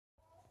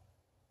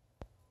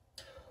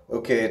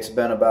Okay, it's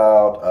been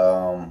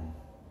about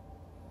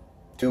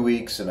 2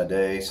 weeks and a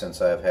day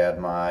since I've had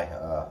my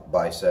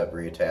bicep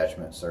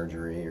reattachment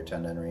surgery or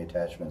tendon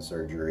reattachment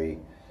surgery,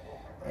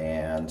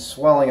 and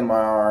swelling in my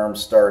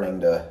arms starting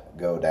to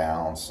go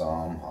down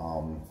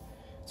some.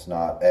 It's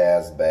not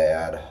as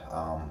bad.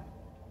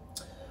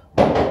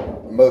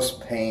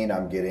 Most pain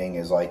I'm getting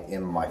is like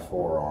in my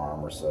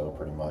forearm or so,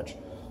 pretty much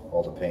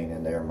all the pain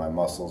in there. My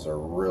muscles are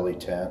really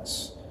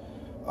tense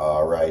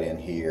right in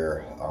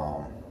here.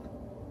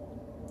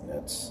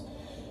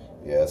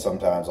 Yeah,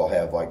 sometimes I'll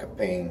have like a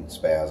pain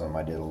spasm.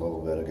 I did a little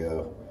bit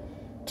ago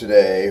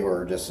today,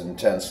 or just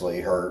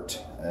intensely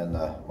hurt in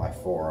my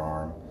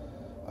forearm.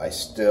 I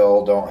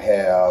still don't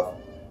have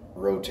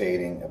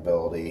rotating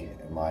ability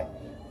in my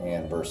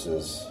hand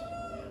versus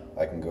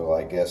I can go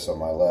like this on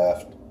my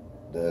left.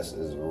 This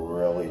is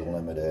really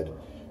limited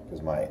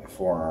because my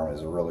forearm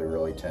is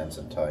really tense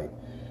and tight.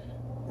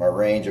 My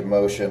range of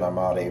motion, I'm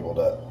not able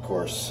to, of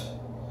course,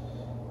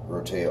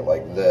 rotate it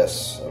like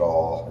this at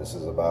all. This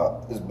is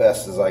about as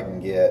best as I can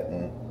get,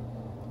 and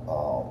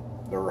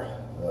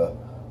the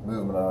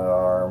movement of my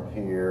arm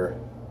here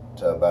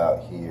to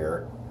about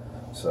here.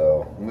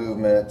 So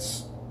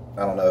movements,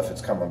 I don't know if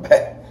it's coming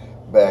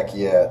back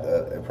yet.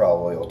 It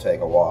probably will take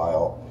a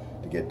while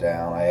to get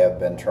down. I have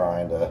been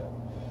trying to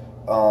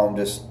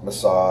just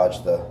massage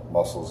the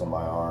muscles in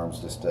my arms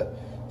just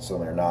so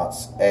they're not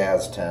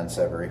as tense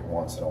every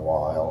once in a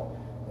while,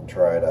 and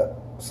try to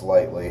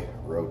slightly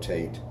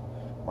rotate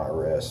my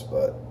wrist,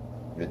 but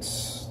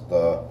it's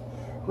the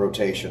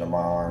rotation of my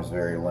arms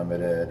very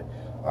limited.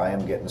 I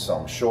am getting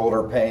some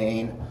shoulder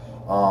pain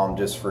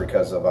just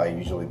because I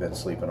usually been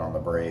sleeping on the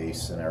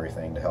brace and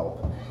everything to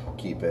help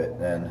keep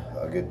it in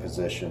a good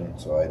position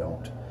so I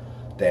don't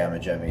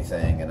damage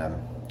anything, and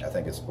I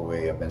think it's the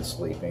way I've been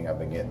sleeping. I've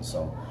been getting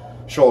some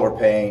shoulder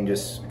pain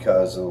just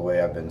because of the way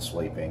I've been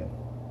sleeping,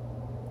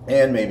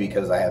 and maybe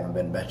because I haven't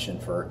been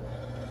benching for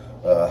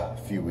a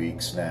few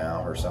weeks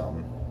now or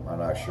something. I'm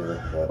not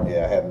sure, but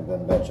yeah, I haven't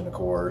been benching a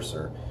course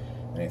or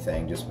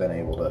anything, just been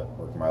able to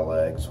work my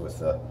legs with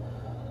the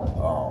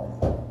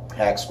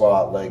hack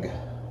squat, leg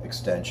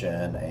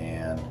extension,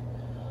 and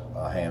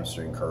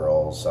hamstring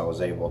curls. So I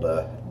was able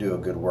to do a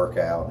good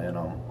workout in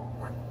them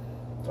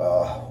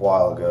a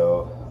while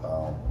ago,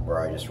 where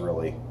I just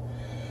really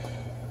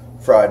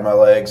fried my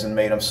legs and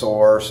made them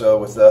sore. So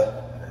with the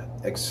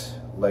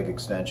leg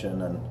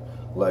extension and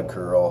leg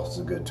curl, it's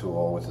a good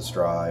tool with the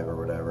strive or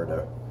whatever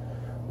to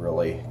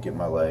really get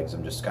my legs.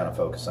 I'm just kind of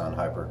focused on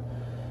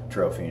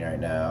hypertrophy right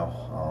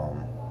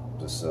now,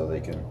 just so they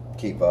can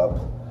keep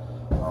up.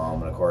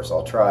 And of course,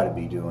 I'll try to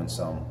be doing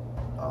some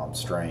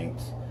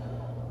strength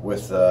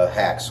with the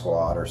hack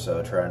squat or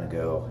so, trying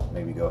to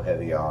maybe go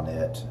heavy on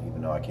it,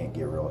 even though I can't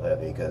get real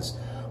heavy because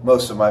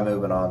most of my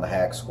movement on the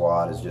hack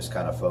squat is just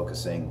kind of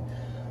focusing.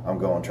 I'm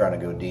trying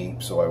to go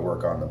deep, so I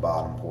work on the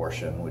bottom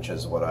portion, which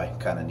is what I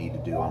kind of need to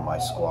do on my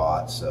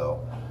squat.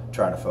 So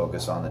trying to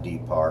focus on the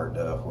deep part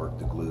to work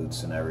the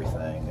glutes and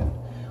everything, and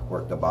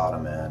work the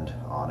bottom end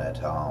on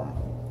it.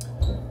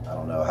 I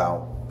don't know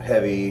how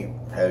heavy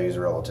is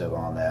relative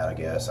on that, I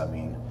guess. I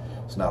mean,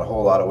 it's not a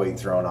whole lot of weight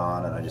thrown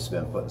on, and I just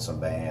been putting some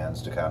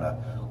bands to kind of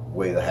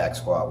way the hack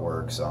squat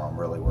works.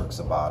 Really works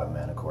the bottom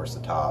end, of course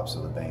the top,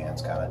 so the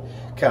bands kind of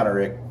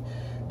contradict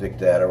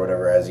that or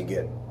whatever. As you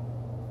get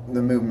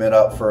the movement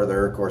up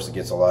further, of course it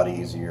gets a lot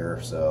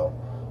easier. So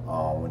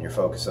when you're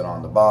focusing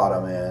on the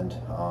bottom end,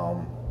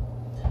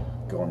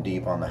 going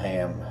deep on the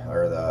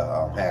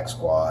hack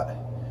squat,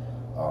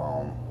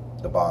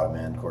 the bottom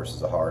end, of course, is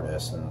the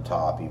hardest, and the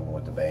top, even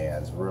with the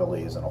bands,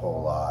 really isn't a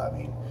whole lot. I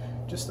mean,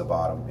 just the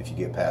bottom, if you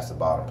get past the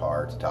bottom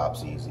part, the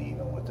top's easy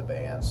even with the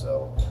bands.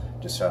 So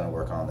just trying to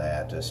work on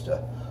that, just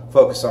to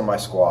focus on my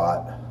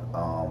squat.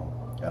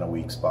 Kind of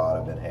weak spot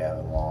I've been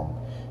having while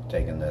I'm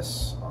taking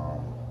this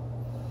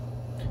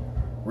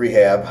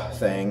rehab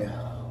thing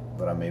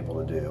that I'm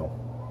able to do.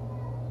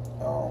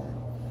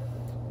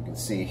 You can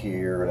see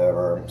here,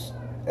 whatever,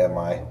 and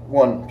my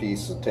one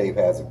piece of tape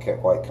hasn't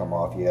quite come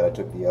off yet. I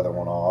took the other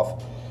one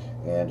off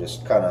and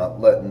just kind of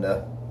letting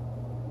the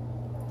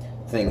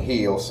thing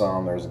heal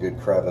some. There's a good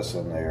crevice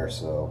in there,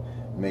 so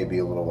maybe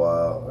a little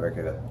while, like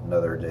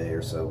another day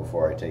or so,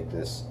 before I take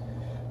this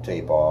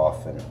tape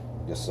off, and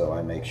just so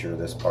I make sure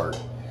this part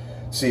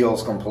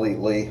seals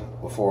completely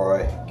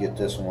before I get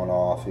this one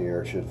off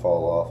here. It should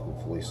fall off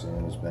hopefully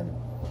soon. It's been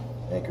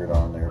anchored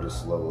on there,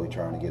 just slowly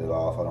trying to get it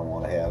off. I don't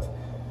want to have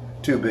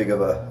too big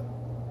of a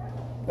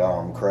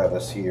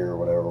crevice here or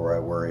whatever where I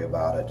worry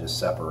about it just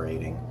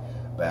separating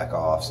back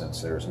off,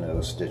 since there's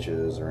no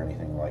stitches or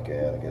anything like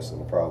that. I guess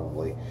it'll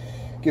probably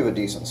give a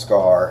decent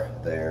scar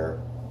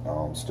there.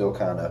 Still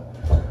kind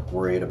of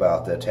worried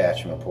about the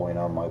attachment point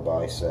on my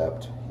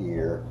bicep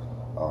here,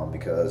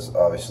 because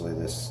obviously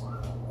this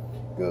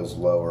goes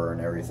lower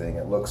and everything.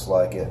 It looks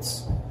like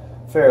it's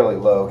fairly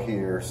low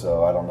here,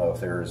 so I don't know if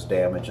there's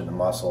damage in the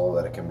muscle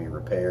that it can be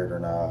repaired or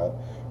not,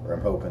 or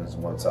I'm hoping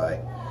once I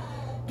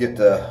get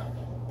the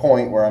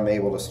point where I'm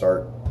able to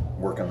start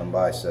working the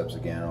biceps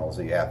again, I'll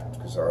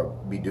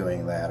be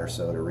doing that or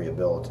so to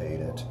rehabilitate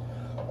it.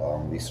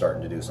 be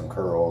starting to do some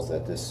curls,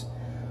 that this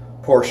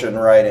portion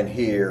right in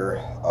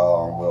here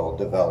will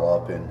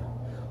develop and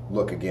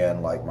look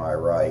again like my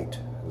right,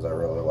 because I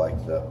really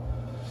like the,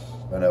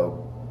 I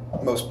know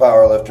most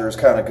powerlifters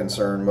kind of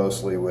concerned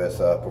mostly with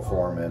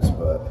performance,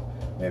 but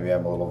maybe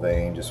I'm a little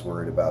vain, just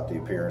worried about the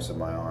appearance of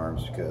my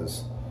arms,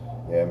 because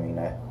yeah, I mean,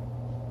 I've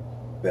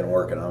been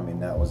working, I mean,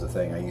 that was the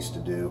thing I used to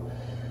do,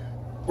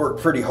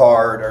 work pretty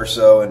hard or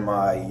so in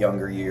my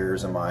younger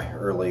years, in my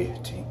early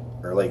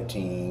or late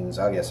teens,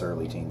 I guess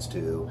early teens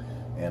too,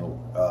 and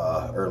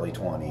early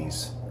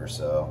 20s or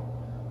so.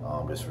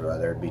 Just for,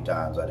 there'd be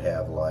times I'd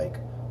have like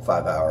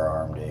 5-hour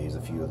arm days,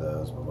 a few of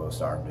those, but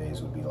most arm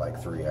days would be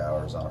like 3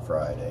 hours on a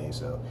Friday.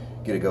 So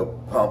get to go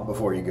pump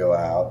before you go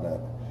out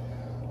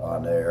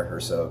on there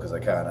or so, because I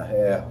kind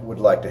of would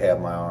like to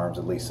have my arms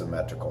at least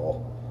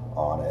symmetrical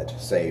on it,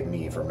 save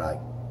me from like,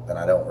 and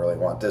I don't really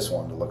want this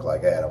one to look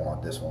like that. I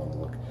want this one to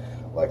look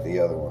like the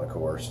other one, of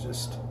course.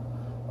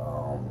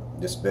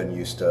 Just been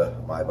used to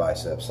my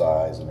bicep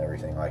size and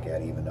everything like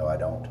that, even though I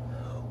don't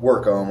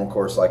work on them, of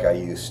course, like I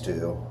used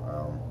to.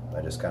 I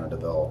just kind of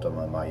developed them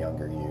in my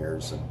younger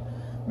years and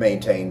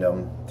maintained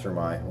them through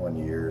my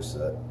years.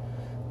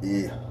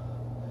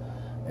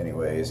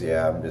 Anyways,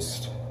 yeah, I'm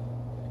just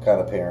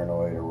kind of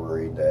paranoid or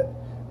worried that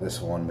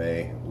this one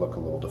may look a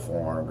little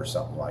deformed or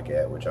something like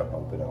that, which I'm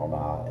hoping it'll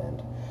not.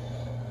 And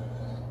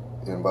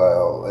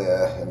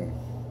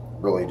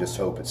really just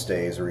hope it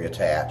stays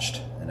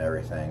reattached and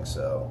everything.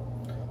 So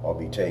I'll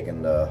be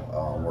taking the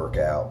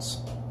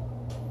workouts,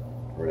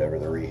 whatever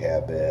the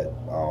rehab bed,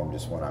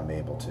 just when I'm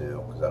able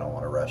to, because I don't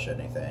want to rush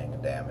anything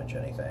and damage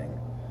anything.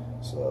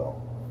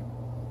 So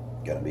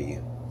gonna be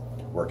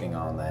working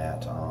on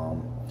that.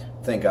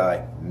 Think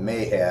I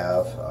may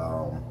have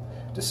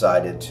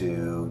decided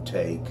to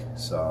take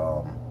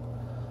some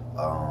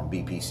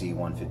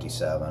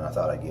bp157. I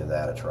thought I'd give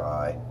that a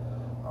try,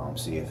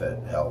 see if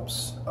it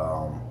helps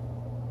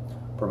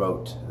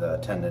promote the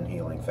tendon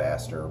healing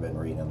faster. I've been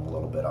reading a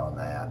little bit on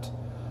that.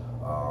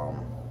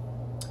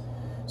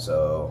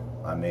 So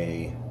I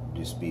may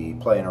just be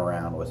playing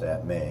around with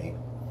that,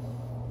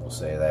 we'll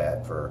say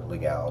that for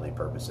legality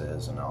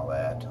purposes and all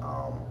that.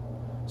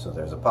 So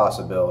there's a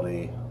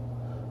possibility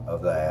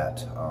of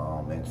that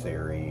in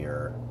theory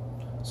or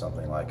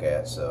something like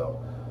that.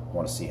 So I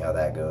want to see how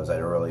that goes. I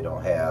really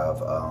don't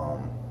have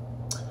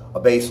a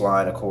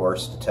baseline, of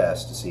course, to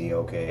test to see,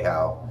 okay,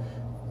 how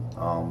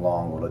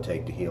long will it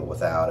take to heal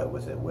without it,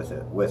 with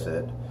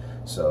it.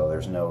 So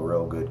there's no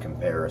real good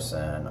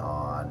comparison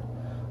on.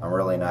 I'm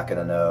really not going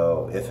to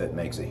know if it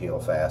makes it heal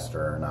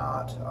faster or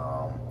not.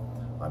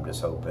 I'm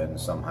just hoping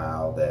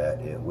somehow that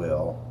it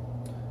will.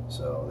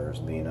 So there's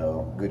be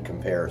no good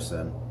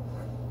comparison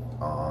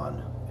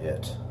on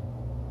it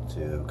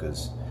too,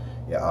 because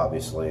yeah,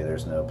 obviously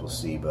there's no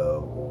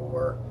placebo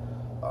or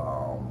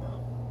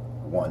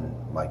one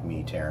like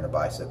me tearing a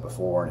bicep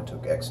before and it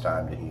took X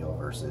time to heal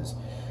versus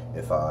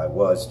if I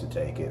was to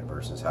take it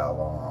versus how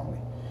long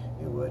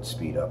it would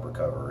speed up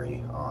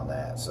recovery on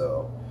that.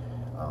 So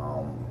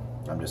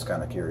I'm just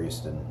kind of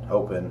curious and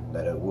hoping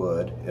that it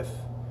would if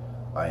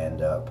I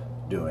end up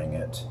doing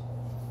it.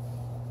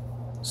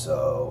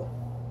 So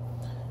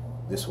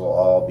this will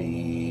all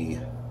be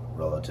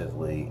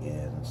relatively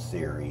in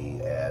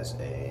theory as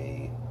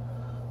a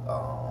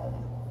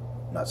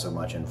not so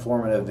much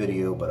informative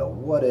video, but a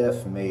what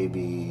if,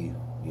 maybe,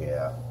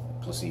 yeah,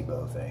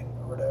 placebo thing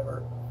or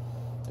whatever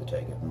to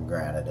take it. And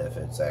granted, if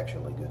it's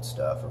actually good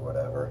stuff or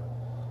whatever.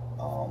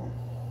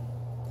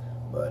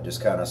 But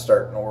just kind of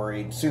starting to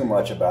worry too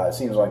much about it. It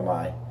seems like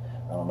I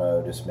don't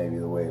know, just maybe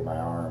the way my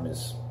arm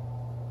is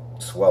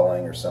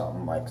swelling or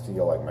something. I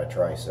feel like my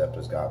tricep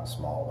has gotten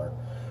smaller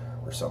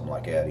or something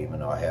like that,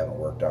 even though I haven't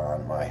worked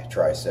on my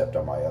tricep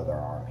on my other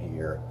arm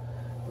here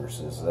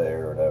versus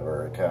there or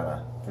whatever. It kind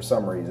of, for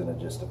some reason, it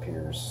just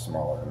appears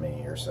smaller to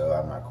me or so.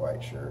 I'm not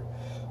quite sure.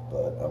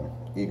 But I'm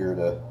eager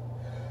to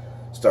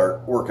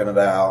start working it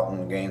out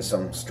and gain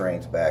some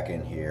strength back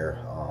in here.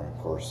 Of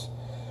course,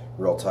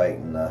 real tight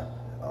in the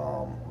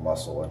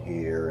muscle in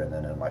here, and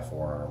then in my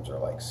forearms are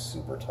like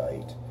super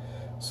tight.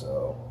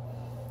 So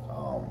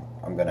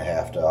I'm gonna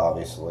have to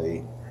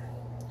obviously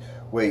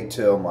wait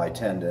till my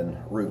tendon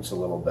roots a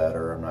little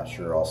better. I'm not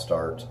sure I'll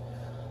start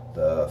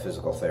the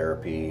physical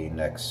therapy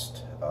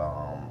next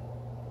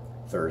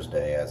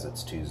Thursday, as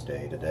it's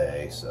Tuesday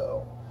today,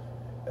 so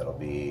it'll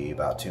be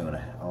about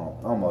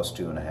almost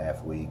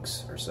 2.5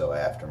 weeks or so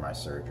after my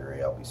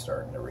surgery. I'll be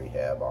starting to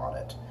rehab on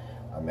it,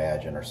 I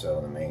imagine, or so.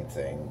 The main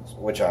things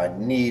which I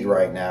need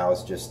right now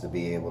is just to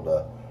be able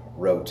to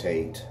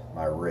rotate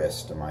my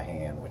wrist and my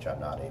hand, which I'm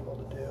not able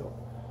to do,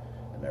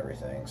 and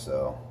everything.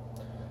 So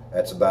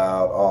that's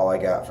about all I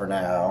got for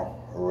now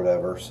or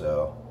whatever.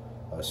 So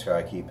I'll just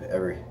try to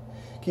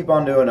keep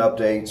on doing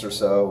updates or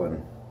so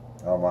and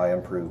all my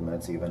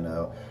improvements, even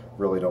though I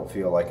really don't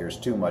feel like there's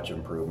too much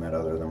improvement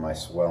other than my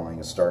swelling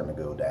is starting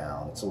to go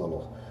down. It's a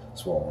little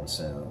swollen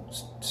soon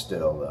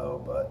still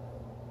though, but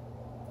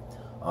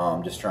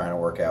just trying to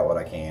work out what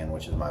I can,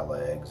 which is my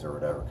legs or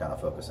whatever, kind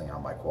of focusing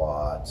on my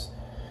quads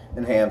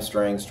and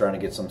hamstrings, trying to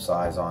get some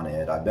size on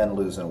it. I've been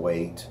losing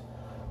weight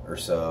or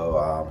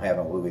so.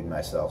 Haven't weighed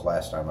myself.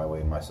 Last time I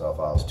weighed myself,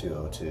 I was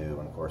 202,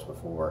 and of course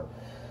before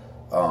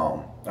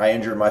I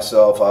injured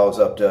myself, I was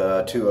up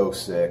to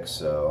 206.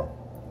 So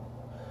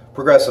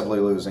progressively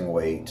losing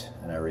weight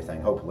and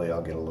everything. Hopefully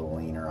I'll get a little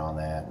leaner on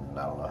that, and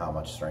I don't know how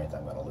much strength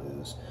I'm going to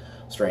lose.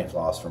 Strength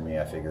loss for me,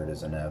 I figured,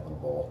 is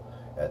inevitable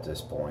at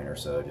this point or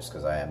so, just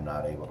because I am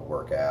not able to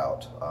work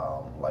out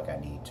like I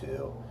need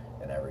to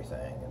and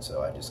everything. And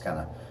so I just kind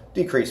of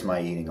decreased my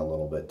eating a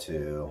little bit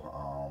too.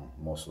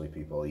 Mostly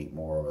people eat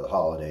more over the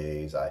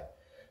holidays. I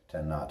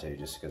tend not to,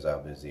 just because how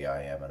busy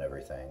I am and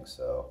everything.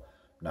 So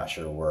I'm not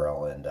sure where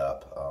I'll end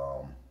up.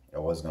 I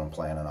was going to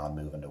plan on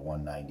moving to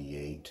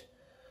 198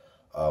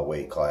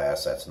 weight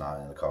class. That's not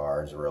in the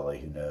cards really.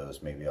 Who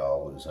knows? Maybe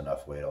I'll lose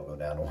enough weight I'll go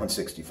down to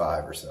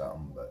 165 or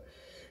something, but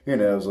who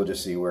knows? We'll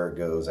just see where it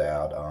goes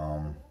out.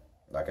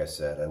 Like I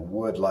said, I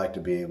would like to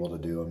be able to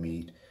do a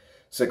meet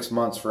 6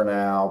 months for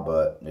now,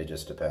 but it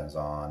just depends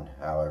on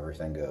how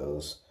everything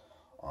goes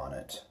on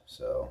it.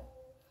 So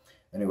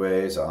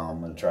anyways,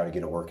 I'm going to try to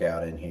get a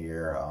workout in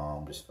here,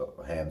 just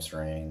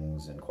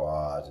hamstrings and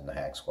quads and the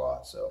hack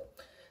squat. So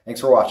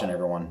thanks for watching,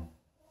 everyone.